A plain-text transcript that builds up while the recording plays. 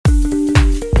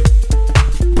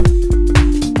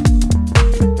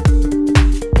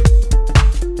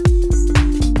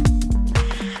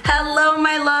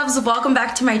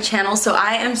to my channel. So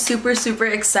I am super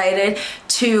excited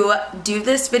to do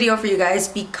this video for you guys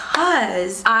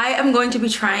because I am going to be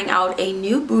trying out a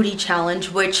new booty challenge,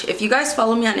 which if you guys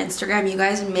follow me on Instagram, you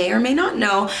guys may or may not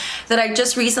know that I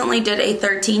just recently did a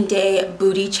 13-day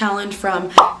booty challenge from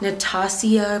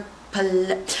NATASSIA.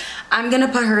 I'm gonna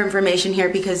put her information here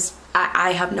because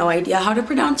I have no idea how to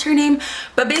pronounce her name,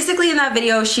 but basically in that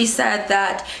video she said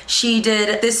that she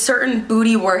did this certain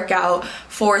booty workout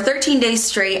for 13 days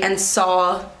straight and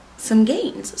saw some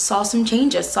gains, saw some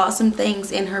changes, saw some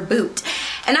things in her boot.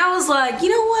 And I was like, you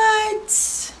know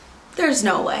what? There's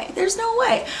no way. There's no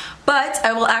way. But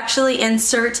I will actually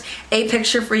insert a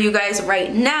picture for you guys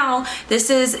right now. This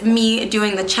is me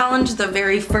doing the challenge the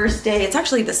very first day. It's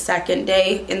actually the second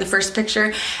day in the first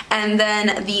picture. And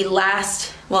then the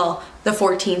last, well, the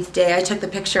 14th day. I took the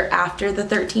picture after the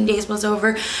 13 days was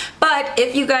over. But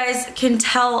if you guys can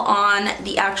tell on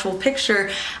the actual picture,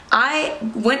 I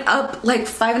went up like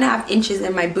 5.5 inches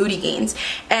in my booty gains.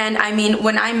 And I mean,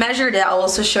 when I measured it, I'll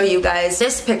also show you guys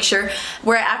this picture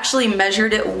where I actually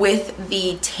measured it with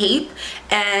the tape,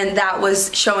 and that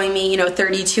was showing me, you know,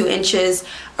 32 inches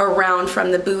around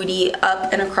from the booty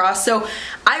up and across. So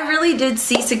I really did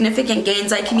see significant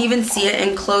gains. I can even see it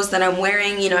in clothes that I'm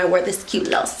wearing. You know, I wear this cute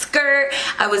little skirt.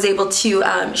 I was able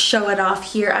to show it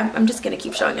off here. I'm just gonna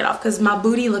keep showing it off because my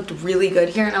booty looked really good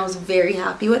here and I was very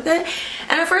happy with it.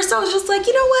 And at first I was just like,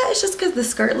 you know what, it's just because the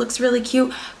skirt looks really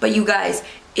cute. But you guys,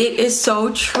 it is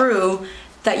so true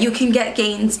that you can get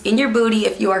gains in your booty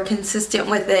if you are consistent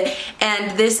with it.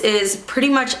 And this is pretty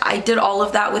much, I did all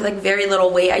of that with like very little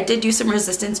weight. I did do some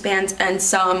resistance bands and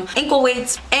some ankle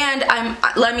weights. And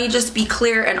let me just be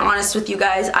clear and honest with you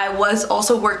guys, I was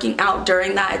also working out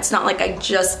during that. It's not like I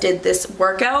just did this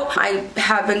workout. I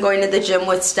have been going to the gym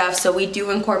with Steph, so we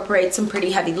do incorporate some pretty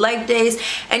heavy leg days.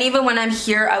 And even when I'm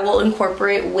here, I will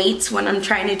incorporate weights when I'm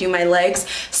trying to do my legs.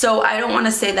 So I don't want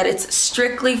to say that it's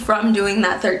strictly from doing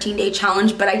that 13-day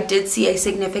challenge, but I did see a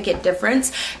significant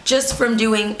difference just from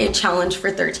doing a challenge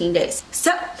for 13 days.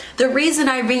 So the reason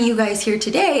I bring you guys here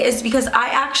today is because I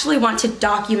actually want to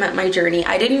document my journey.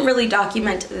 I didn't really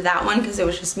document that one because it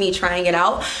was just me trying it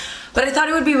out. But I thought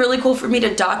it would be really cool for me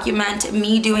to document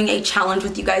me doing a challenge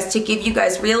with you guys to give you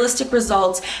guys realistic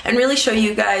results and really show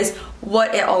you guys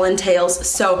what it all entails.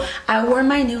 So I wore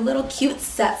my new little cute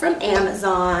set from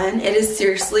Amazon. It is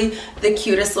seriously the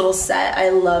cutest little set. I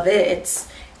love it. It's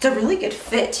a really good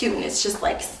fit too, and it's just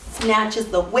like snatches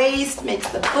the waist, makes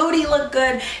the booty look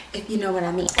good, if you know what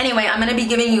I mean. Anyway, I'm gonna be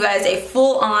giving you guys a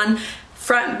full-on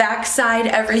front, back, side,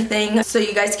 everything, so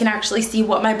you guys can actually see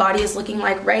what my body is looking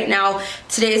like right now.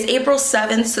 Today is April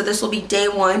 7th, so this will be day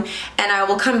 1, and I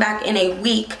will come back in a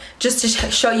week just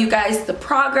to show you guys the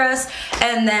progress,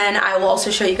 and then I will also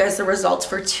show you guys the results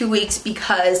for 2 weeks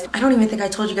because I don't even think I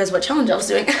told you guys what challenge I was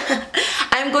doing.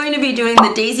 I'm going to be doing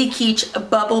the Daisy Keech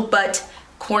Bubble Butt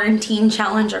Quarantine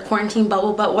Challenge or Quarantine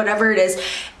Bubble Butt, whatever it is.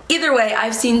 Either way,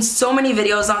 I've seen so many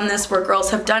videos on this where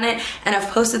girls have done it and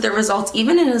have posted their results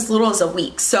even in as little as a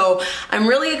week. So I'm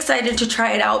really excited to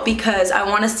try it out because I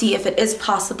want to see if it is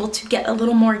possible to get a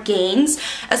little more gains,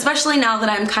 especially now that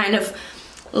I'm kind of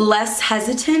less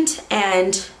hesitant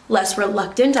and less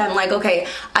reluctant. I'm like, okay,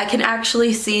 I can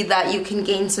actually see that you can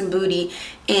gain some booty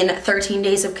in 13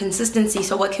 days of consistency.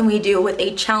 So what can we do with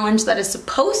a challenge that is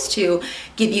supposed to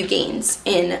give you gains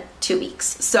in 2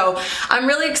 weeks? So I'm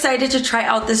really excited to try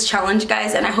out this challenge,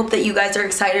 guys, and I hope that you guys are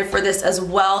excited for this as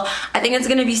well. I think it's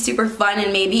gonna be super fun,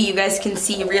 and maybe you guys can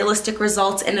see realistic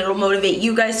results and it'll motivate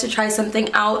you guys to try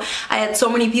something out. I had so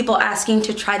many people asking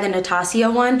to try the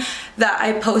NATASSIA one that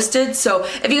I posted, so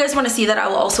if you guys want to see that, I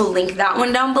will also link that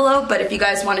one down below. But if you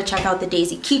guys want to check out the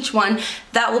Daisy Keech one,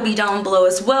 that will be down below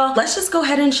as well. Let's just go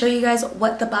ahead and show you guys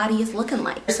what the body is looking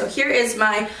like. So here is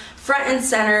my front and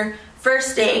center,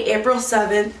 first day, April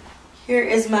 7th. Here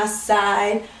is my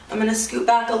side. I'm gonna scoot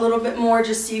back a little bit more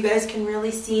just so you guys can really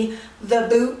see the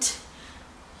boot.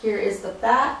 Here is the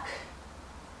back.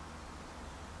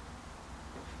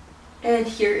 And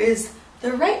here is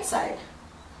the right side.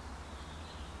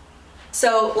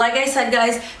 So like I said,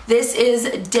 guys, this is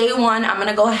day 1. I'm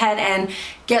gonna go ahead and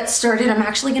get started. I'm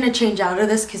actually gonna change out of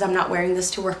this because I'm not wearing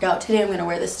this to work out today. I'm gonna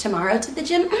wear this tomorrow to the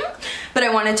gym. But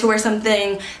I wanted to wear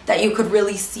something that you could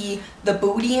really see the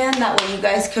booty in. That way you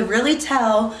guys could really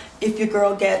tell if your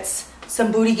girl gets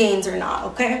some booty gains or not,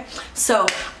 okay? So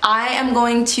I am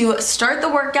going to start the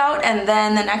workout, and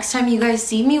then the next time you guys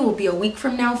see me will be a week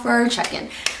from now for our check-in.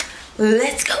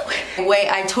 Let's go. Wait,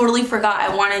 I totally forgot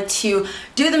I wanted to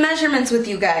do the measurements with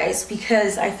you guys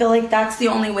because I feel like that's the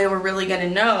only way we're really gonna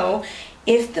know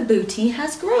if the booty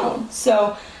has grown.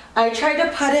 So I tried to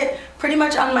put it pretty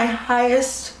much on my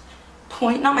highest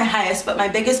point, not my highest, but my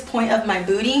biggest point of my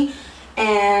booty.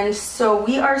 And so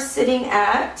we are sitting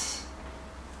at,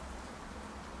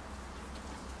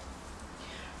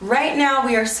 right now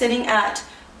we are sitting at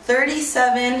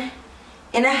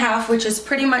 37.5, which is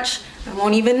pretty much, I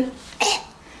won't even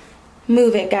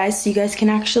move it, guys, so you guys can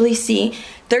actually see.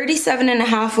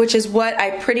 37.5, which is what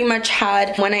I pretty much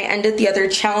had when I ended the other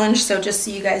challenge. So just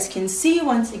so you guys can see,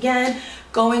 once again,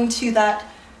 going to that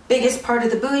biggest part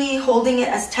of the booty, holding it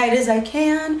as tight as I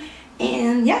can,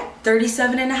 and yeah,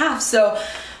 37.5. So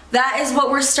that is what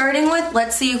we're starting with.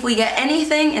 Let's see if we get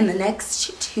anything in the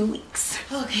next 2 weeks.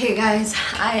 Okay, guys,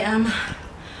 I am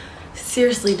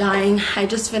seriously dying. I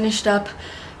just finished up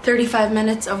 35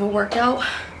 minutes of a workout,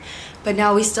 but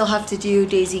now we still have to do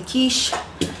Daisy Keech.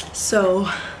 So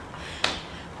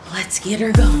let's get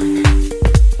her going.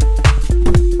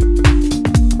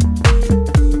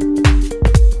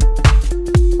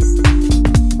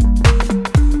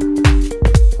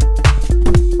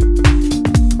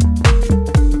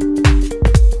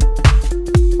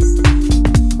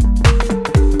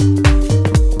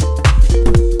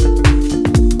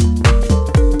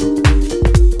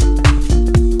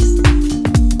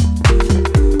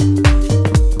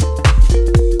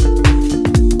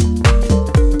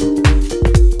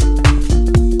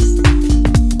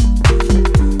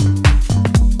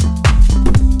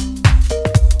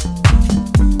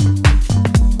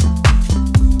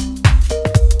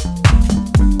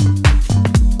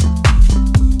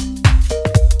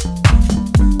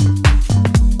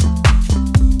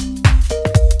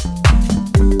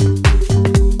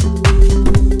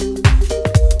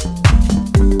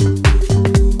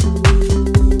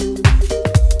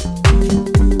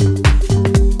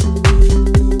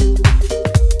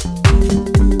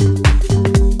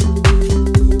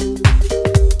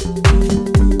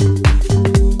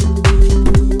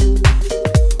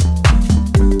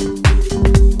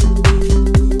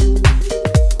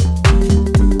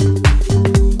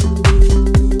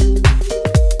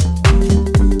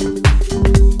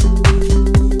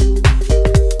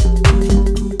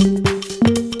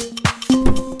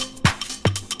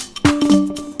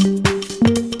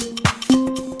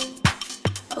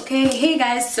 Hey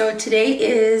guys, so today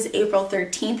is April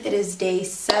 13th. It is day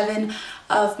 7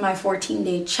 of my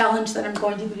 14-day challenge that I'm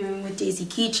going to be doing with Daisy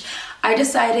Keech. I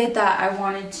decided that I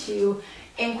wanted to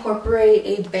incorporate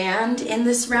a band in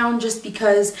this round just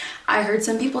because I heard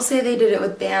some people say they did it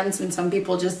with bands and some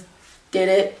people just did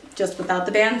it just without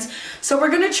the bands. So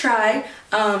we're gonna try.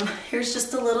 Here's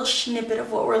just a little snippet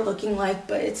of what we're looking like,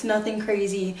 but it's nothing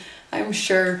crazy. I'm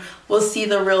sure we'll see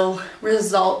the real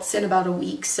results in about a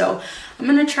week. So I'm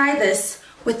gonna try this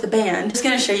with the band. I'm just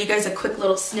gonna show you guys a quick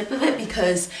little snip of it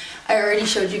because I already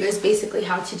showed you guys basically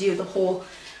how to do the whole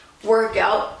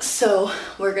workout. So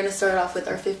we're gonna start off with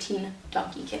our 15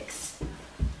 donkey kicks.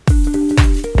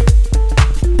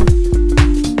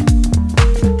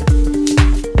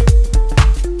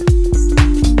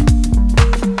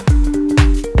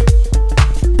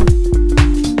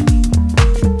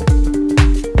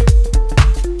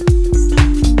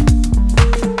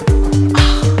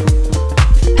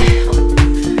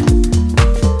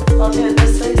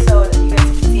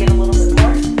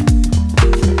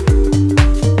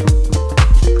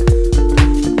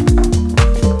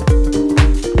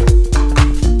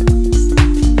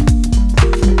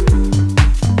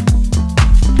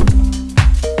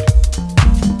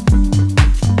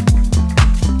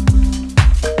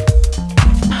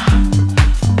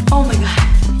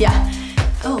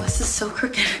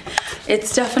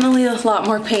 It's definitely a lot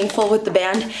more painful with the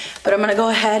band, but I'm gonna go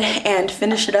ahead and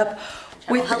finish it up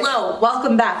with hello,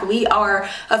 welcome back. We are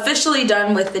officially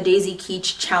done with the Daisy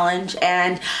Keech challenge,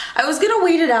 and I was gonna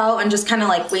wait it out and just kind of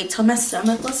like wait till my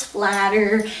stomach was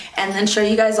flatter and then show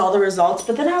you guys all the results,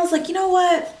 but then I was like, you know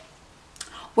what?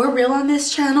 We're real on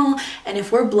this channel, and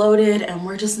if we're bloated and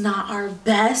we're just not our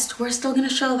best, we're still gonna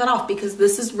show that off because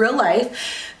this is real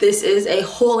life. This is a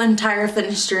whole entire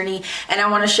fitness journey, and I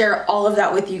wanna share all of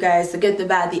that with you guys, the good, the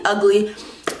bad, the ugly.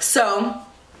 So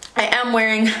I am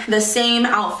wearing the same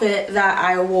outfit that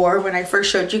I wore when I first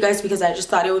showed you guys because I just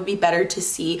thought it would be better to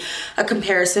see a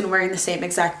comparison wearing the same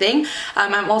exact thing.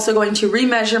 I'm also going to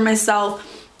remeasure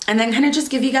myself and then kind of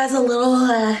just give you guys a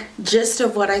little gist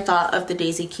of what I thought of the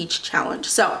Daisy Keech challenge.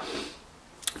 So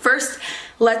first,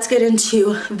 let's get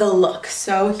into the look.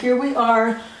 So here we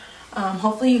are.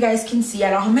 Hopefully you guys can see. I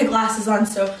don't have my glasses on,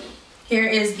 so here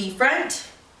is the front.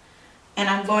 And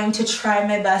I'm going to try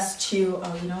my best to,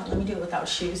 oh, you know what? Let me do it without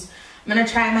shoes. I'm going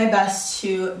to try my best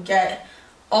to get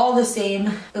all the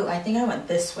same. Oh, I think I went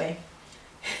this way.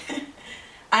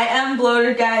 I am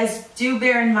bloated, guys. Do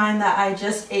bear in mind that I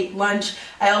just ate lunch.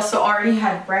 I also already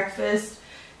had breakfast.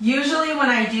 Usually when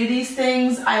I do these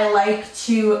things, I like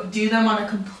to do them on a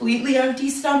completely empty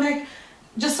stomach,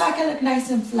 just so I can look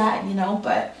nice and flat, you know,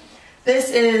 but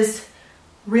this is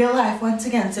real life once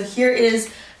again. So here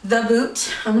is the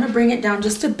boot. I'm gonna bring it down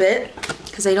just a bit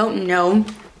because I don't know,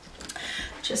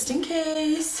 just in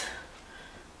case.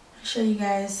 I'll show you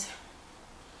guys.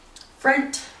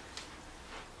 Front,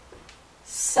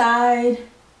 side,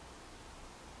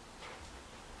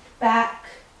 back,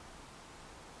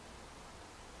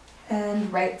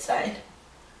 and right side.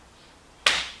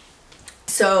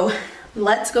 So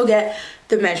let's go get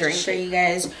the measuring. Show you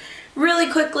guys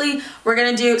really quickly. We're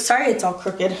gonna do, sorry it's all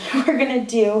crooked. We're gonna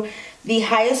do the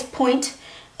highest point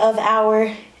of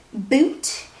our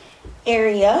boot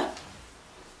area.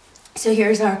 So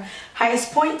here's our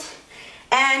highest point.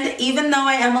 And even though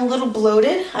I am a little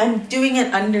bloated, I'm doing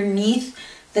it underneath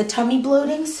the tummy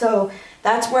bloating. So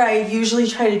that's where I usually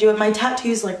try to do it. My tattoo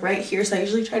is like right here. So I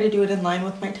usually try to do it in line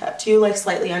with my tattoo, like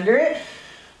slightly under it.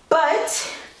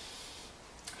 But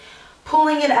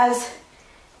pulling it as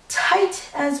tight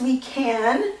as we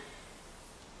can.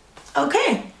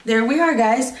 Okay, there we are,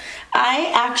 guys.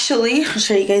 I actually, I'll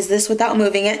show you guys this without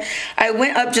moving it. I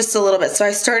went up just a little bit. So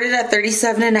I started at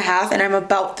 37.5 and I'm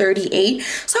about 38.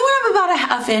 So I went up about a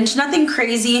half inch, nothing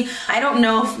crazy. I don't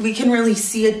know if we can really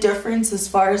see a difference as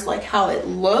far as like how it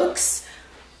looks.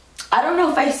 I don't know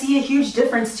if I see a huge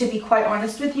difference, to be quite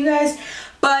honest with you guys,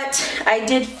 but I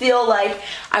did feel like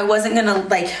I wasn't gonna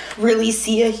like really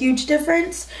see a huge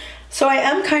difference. So I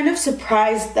am kind of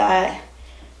surprised that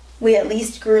we at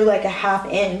least grew like a half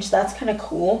inch. That's kind of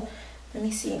cool. Let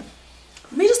me see.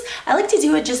 I like to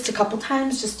do it just a couple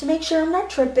times just to make sure I'm not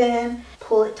tripping.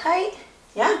 Pull it tight.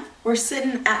 Yeah, we're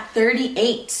sitting at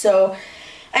 38. So,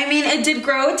 I mean, it did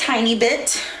grow a tiny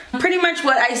bit. Pretty much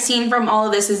what I've seen from all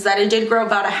of this is that it did grow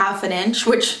about a half an inch,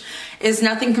 which is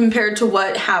nothing compared to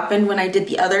what happened when I did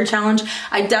the other challenge.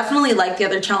 I definitely like the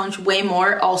other challenge way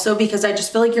more also because I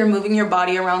just feel like you're moving your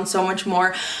body around so much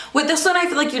more. With this one, I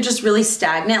feel like you're just really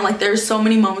stagnant. Like there's so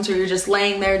many moments where you're just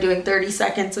laying there doing 30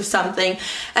 seconds of something.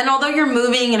 And although you're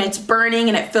moving and it's burning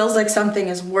and it feels like something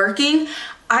is working,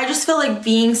 I just feel like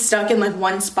being stuck in like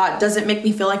one spot doesn't make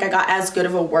me feel like I got as good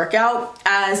of a workout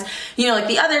as, you know, like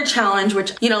the other challenge,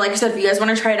 which, you know, like I said, if you guys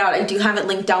want to try it out, I do have it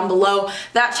linked down below.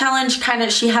 That challenge kind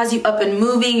of, she has you up and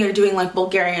moving. You're doing like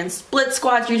Bulgarian split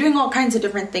squats. You're doing all kinds of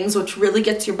different things, which really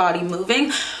gets your body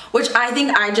moving, which I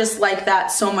think I just like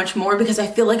that so much more because I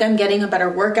feel like I'm getting a better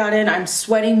workout in. I'm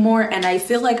sweating more and I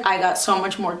feel like I got so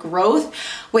much more growth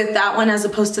with that one as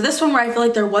opposed to this one where I feel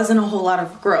like there wasn't a whole lot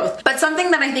of growth. But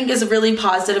something that I think is a really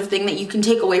positive thing that you can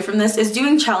take away from this is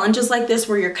doing challenges like this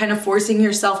where you're kind of forcing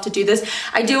yourself to do this.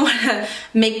 I do want to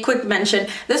make quick mention,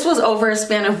 this was over a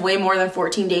span of way more than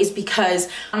 14 days because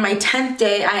on my 10th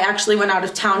day, I actually went out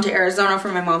of town to Arizona for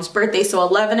my mom's birthday. So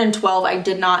 11 and 12, I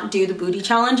did not do the booty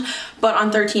challenge, but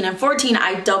on 13 and 14,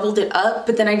 I doubled it up,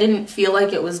 but then I didn't feel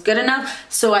like it was good enough.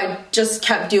 So I just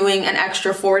kept doing an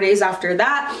extra 4 days after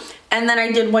that. And then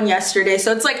I did one yesterday.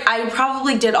 So it's like I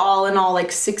probably did all in all like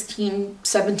 16,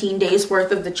 17 days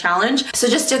worth of the challenge. So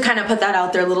just to kind of put that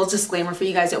out there, a little disclaimer for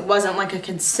you guys, it wasn't like a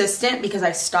consistent because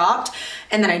I stopped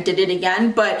and then I did it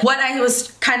again. But what I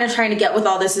was kind of trying to get with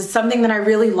all this is something that I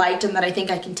really liked and that I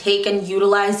think I can take and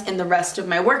utilize in the rest of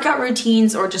my workout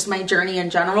routines or just my journey in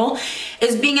general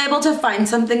is being able to find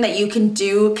something that you can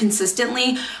do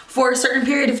consistently for a certain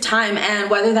period of time, and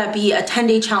whether that be a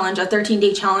 10-day challenge, a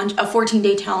 13-day challenge, a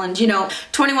 14-day challenge, you know,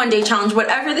 21-day challenge,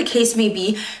 whatever the case may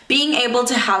be, being able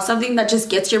to have something that just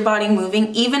gets your body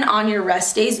moving, even on your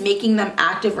rest days, making them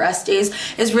active rest days,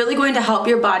 is really going to help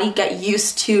your body get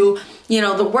used to, you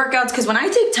know, the workouts. Because when I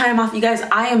take time off, you guys,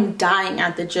 I am dying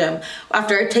at the gym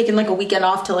after I've taken like a weekend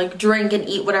off to like drink and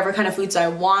eat whatever kind of foods I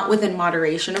want within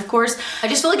moderation, of course. I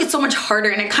just feel like it's so much harder,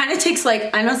 and it kind of takes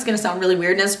like, I know it's gonna sound really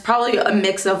weird, and it's probably a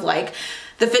mix of like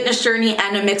the fitness journey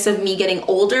and a mix of me getting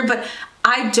older, but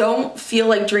I don't feel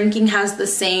like drinking has the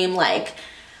same like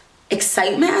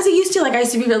excitement as it used to. Like I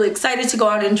used to be really excited to go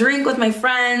out and drink with my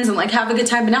friends and like have a good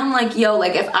time, but now I'm like, yo,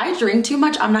 like if I drink too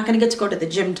much, I'm not gonna get to go to the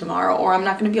gym tomorrow, or I'm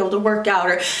not gonna be able to work out,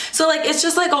 or so like it's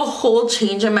just like a whole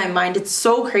change in my mind. It's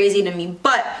so crazy to me,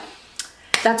 but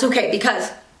that's okay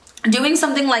because doing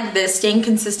something like this, staying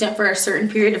consistent for a certain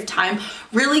period of time,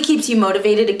 really keeps you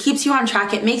motivated. It keeps you on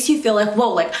track. It makes you feel like,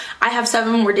 whoa, like I have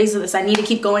 7 more days of this. I need to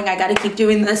keep going. I got to keep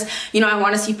doing this. You know, I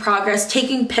want to see progress.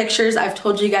 Taking pictures, I've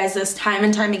told you guys this time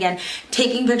and time again,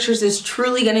 taking pictures is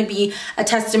truly going to be a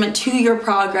testament to your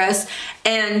progress.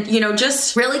 And, you know,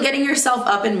 just really getting yourself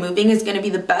up and moving is going to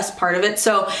be the best part of it.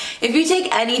 So if you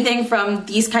take anything from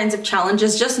these kinds of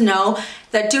challenges, just know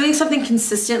that doing something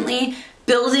consistently,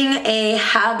 building a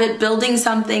habit, building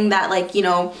something that, like, you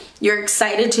know, you're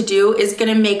excited to do is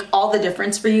gonna make all the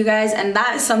difference for you guys. And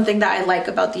that is something that I like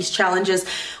about these challenges.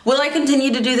 Will I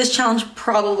continue to do this challenge?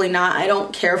 Probably not. I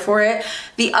don't care for it.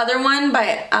 The other one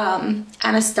by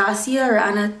NATASSIA or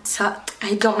I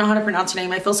don't know how to pronounce her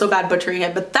name. I feel so bad butchering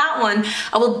it, but that one,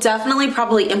 I will definitely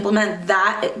probably implement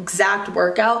that exact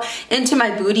workout into my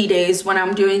booty days when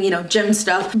I'm doing, you know, gym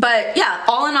stuff. But yeah,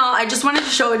 all in all, I just wanted to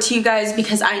show it to you guys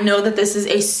because I know that this is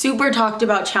a super talked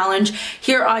about challenge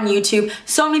here on YouTube.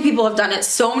 So many people have done it.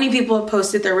 So many people have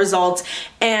posted their results.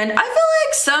 And I feel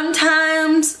like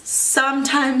sometimes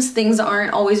things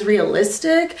aren't always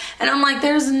realistic. And I'm like,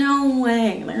 there's no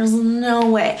way. There's no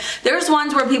way. There's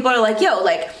ones where people are like, yo,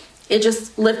 like, it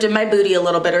just lifted my booty a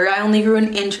little bit, or I only grew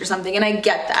an inch or something, and I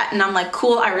get that, and I'm like,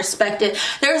 cool, I respect it.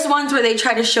 There's ones where they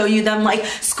try to show you them like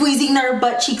squeezing their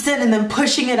butt cheeks in and then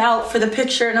pushing it out for the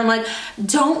picture, and I'm like,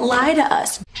 don't lie to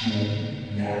us.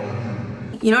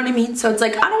 You know what I mean? So it's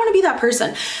like, I don't want to be that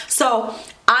person. So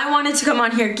I wanted to come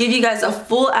on here, give you guys a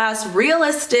full ass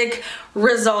realistic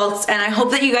results, and I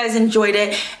hope that you guys enjoyed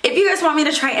it. If you guys want me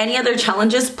to try any other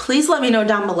challenges, please let me know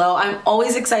down below. I'm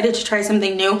always excited to try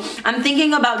something new. I'm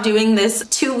thinking about doing this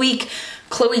 2-week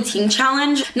Chloe Ting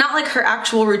challenge, not like her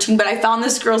actual routine, but I found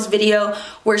this girl's video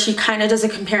where she kind of does a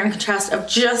compare and contrast of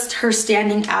just her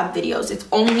standing ab videos. It's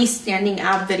only standing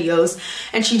ab videos,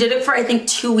 and she did it for I think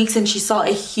 2 weeks and she saw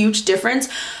a huge difference.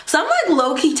 So I'm like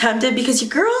low-key tempted because your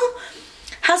girl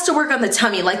has to work on the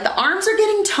tummy. Like, the arms are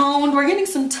getting toned, we're getting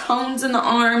some tones in the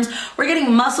arms, we're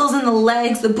getting muscles in the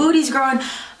legs, the booty's growing,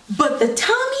 but the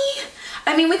tummy,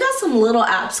 I mean, we got some little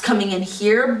abs coming in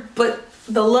here, but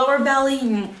the lower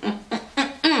belly,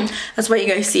 that's what you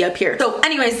guys see up here. So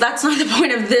anyways, that's not the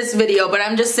point of this video, but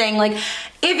I'm just saying, like,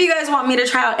 if you guys want me to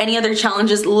try out any other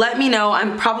challenges, let me know.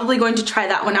 I'm probably going to try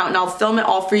that one out and I'll film it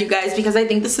all for you guys because I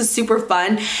think this is super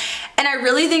fun. And I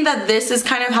really think that this is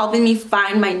kind of helping me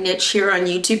find my niche here on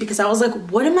YouTube because I was like,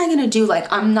 what am I gonna do?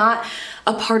 Like, I'm not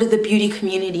a part of the beauty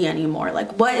community anymore.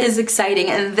 Like, what is exciting?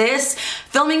 And this,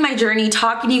 filming my journey,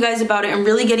 talking to you guys about it, and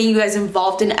really getting you guys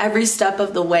involved in every step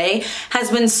of the way has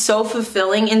been so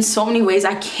fulfilling in so many ways.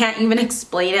 I can't even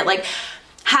explain it. Like,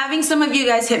 having some of you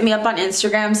guys hit me up on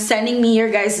Instagram, sending me your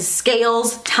guys'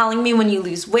 scales, telling me when you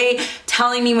lose weight,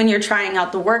 telling me when you're trying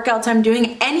out the workouts I'm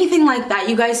doing, anything like that,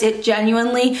 you guys, it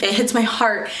hits my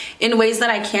heart in ways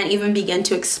that I can't even begin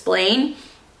to explain.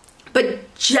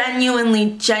 But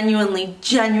genuinely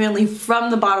from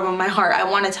the bottom of my heart, I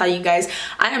want to tell you guys,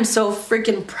 I am so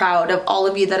freaking proud of all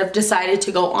of you that have decided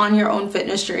to go on your own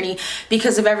fitness journey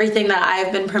because of everything that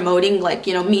I've been promoting, like,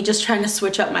 you know, me just trying to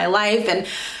switch up my life and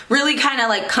really kind of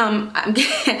like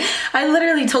I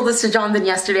literally told this to Jonathan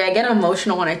yesterday. I get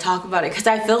emotional when I talk about it because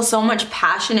I feel so much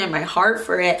passion in my heart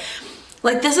for it.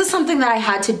 Like, this is something that I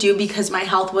had to do because my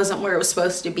health wasn't where it was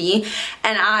supposed to be,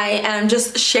 and I am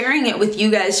just sharing it with you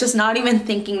guys, just not even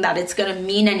thinking that it's gonna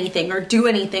mean anything or do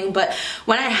anything. But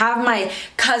when I have my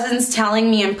cousins telling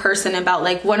me in person about,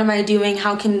 like, what am I doing,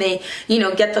 how can they, you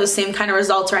know, get those same kind of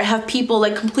results, or I have people,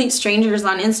 like complete strangers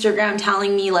on Instagram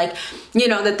telling me, like, you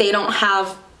know, that they don't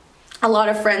have a lot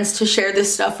of friends to share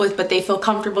this stuff with, but they feel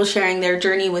comfortable sharing their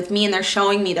journey with me, and they're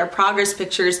showing me their progress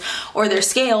pictures or their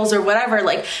scales or whatever.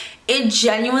 Like, it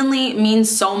genuinely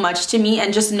means so much to me,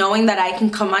 and just knowing that I can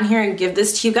come on here and give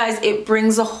this to you guys, it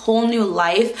brings a whole new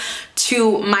life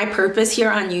to my purpose here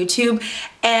on YouTube.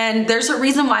 And there's a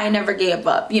reason why I never gave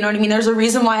up, you know what I mean? There's a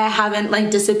reason why I haven't,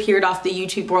 like, disappeared off the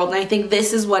YouTube world, and I think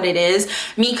this is what it is.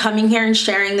 Me coming here and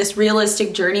sharing this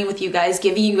realistic journey with you guys,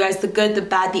 giving you guys the good, the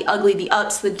bad, the ugly, the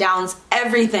ups, the downs,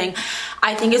 everything,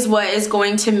 I think is what is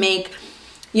going to make,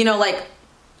 you know, like,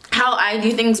 how I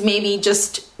do things maybe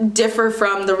just differ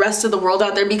from the rest of the world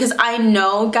out there. Because I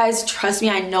know, guys, trust me,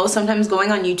 I know sometimes going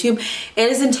on YouTube,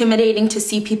 it is intimidating to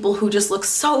see people who just look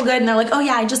so good and they're like, oh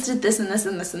yeah, I just did this and this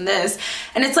and this and this.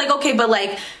 And it's like, okay, but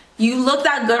like, you look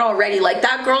that good already. Like,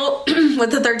 that girl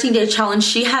with the 13-day challenge,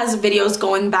 she has videos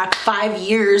going back 5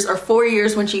 years or 4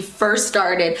 years when she first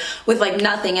started with like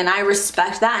nothing. And I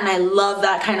respect that, and I love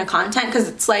that kind of content because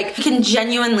it's like, you can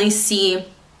genuinely see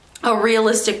a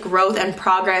realistic growth and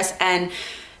progress and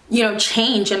you know,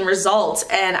 change and results.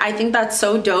 And I think that's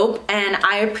so dope, and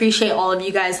I appreciate all of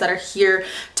you guys that are here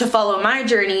to follow my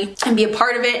journey and be a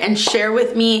part of it and share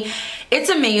with me. It's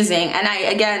amazing. And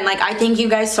I thank you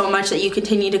guys so much that you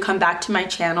continue to come back to my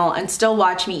channel and still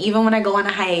watch me even when I go on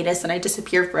a hiatus and I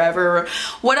disappear forever, or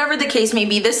whatever the case may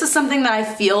be. This is something that I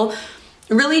feel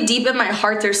really deep in my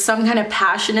heart. There's some kind of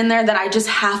passion in there that I just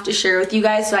have to share with you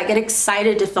guys. So I get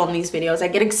excited to film these videos. I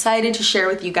get excited to share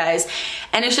with you guys.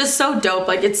 And it's just so dope.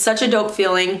 Like, it's such a dope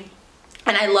feeling,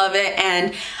 and I love it.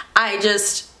 And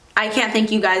I can't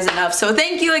thank you guys enough. So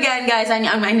thank you again, guys. I'm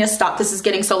gonna stop. This is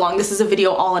getting so long. This is a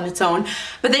video all on its own.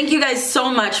 But thank you guys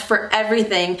so much for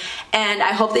everything. And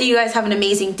I hope that you guys have an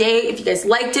amazing day. If you guys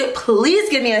liked it, please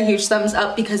give me a huge thumbs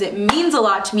up, because it means a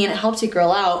lot to me and it helps your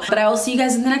girl out. But I will see you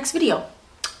guys in the next video.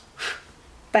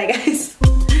 Bye, guys.